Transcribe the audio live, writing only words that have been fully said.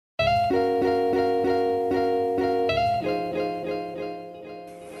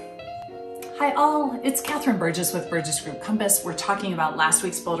Hi all, it's Catherine Burgess with Burgess Group Compass. We're talking about last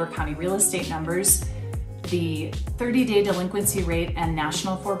week's Boulder County real estate numbers, the 30-day delinquency rate and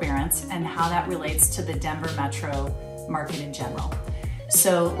national forbearance, and how that relates to the Denver metro market in general.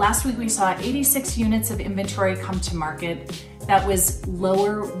 So last week we saw 86 units of inventory come to market. That was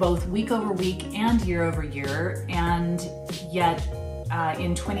lower both week over week and year over year, and yet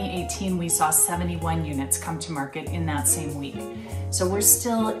in 2018 we saw 71 units come to market in that same week. So we're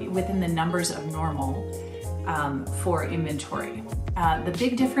still within the numbers of normal for inventory. The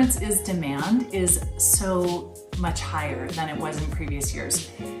big difference is demand is so much higher than it was in previous years.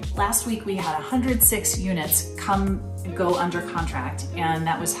 Last week we had 106 units go under contract, and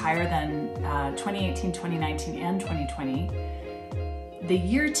that was higher than 2018, 2019, and 2020. The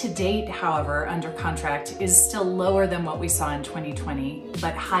year-to-date, however, under contract is still lower than what we saw in 2020,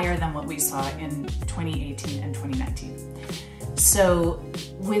 but higher than what we saw in 2018 and 2019. So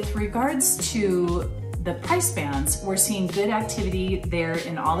with regards to the price bands, we're seeing good activity there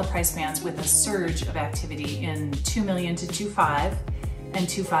in all the price bands, with a surge of activity in 2 million to 2.5 and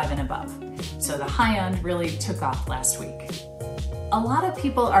 2.5 and above. So the high end really took off last week. A lot of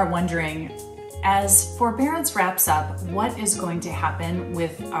people are wondering, as forbearance wraps up, what is going to happen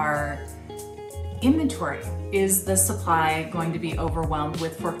with our inventory? Is the supply going to be overwhelmed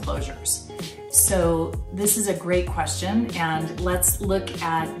with foreclosures? So this is a great question, and let's look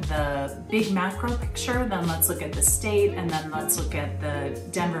at the big macro picture, then let's look at the state, and then let's look at the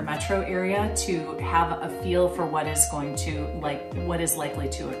Denver metro area to have a feel for what is likely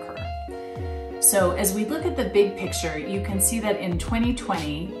to occur. So as we look at the big picture, you can see that in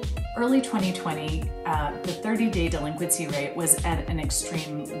 2020, early 2020, the 30-day delinquency rate was at an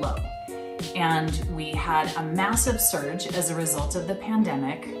extreme low. And we had a massive surge as a result of the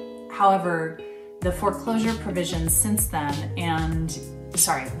pandemic. However, the foreclosure provisions since then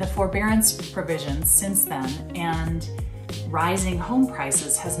the forbearance provisions since then and rising home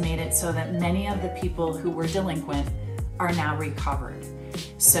prices has made it so that many of the people who were delinquent are now recovered.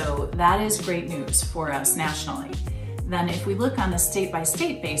 So that is great news for us nationally. Then if we look on a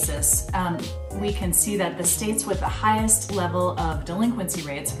state-by-state basis, we can see that the states with the highest level of delinquency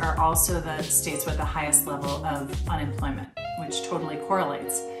rates are also the states with the highest level of unemployment, which totally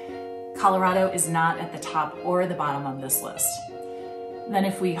correlates. Colorado is not at the top or the bottom of this list. Then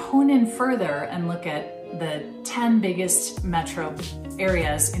if we hone in further and look at the 10 biggest metro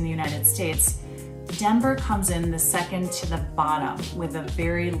areas in the United States, Denver comes in the second to the bottom with a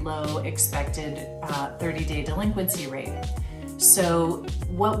very low expected 30-day delinquency rate. So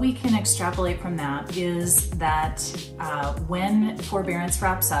what we can extrapolate from that is that when forbearance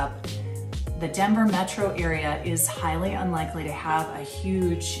wraps up, the Denver metro area is highly unlikely to have a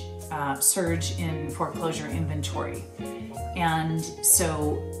huge surge in foreclosure inventory. And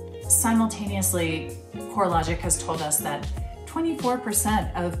so simultaneously, CoreLogic has told us that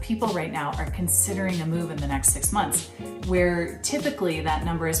 24% of people right now are considering a move in the next 6 months, where typically that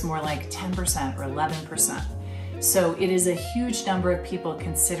number is more like 10% or 11%. So it is a huge number of people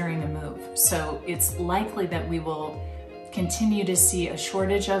considering a move. So it's likely that we will continue to see a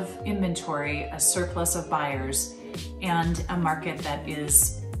shortage of inventory, a surplus of buyers, and a market that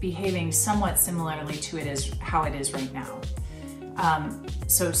is behaving somewhat similarly to how it is right now.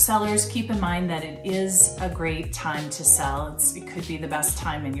 So sellers, keep in mind that it is a great time to sell. It could be the best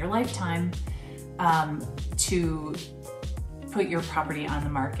time in your lifetime to put your property on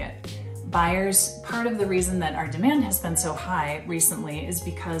the market. Buyers, part of the reason that our demand has been so high recently is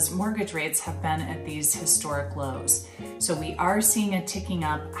because mortgage rates have been at these historic lows. So we are seeing a ticking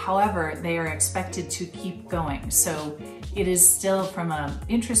up. However, they are expected to keep going. So it is still, from an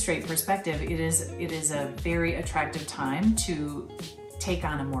interest rate perspective, it is a very attractive time to take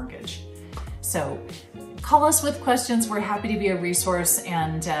on a mortgage. So call us with questions. We're happy to be a resource,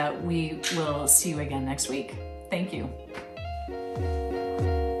 and we will see you again next week. Thank you.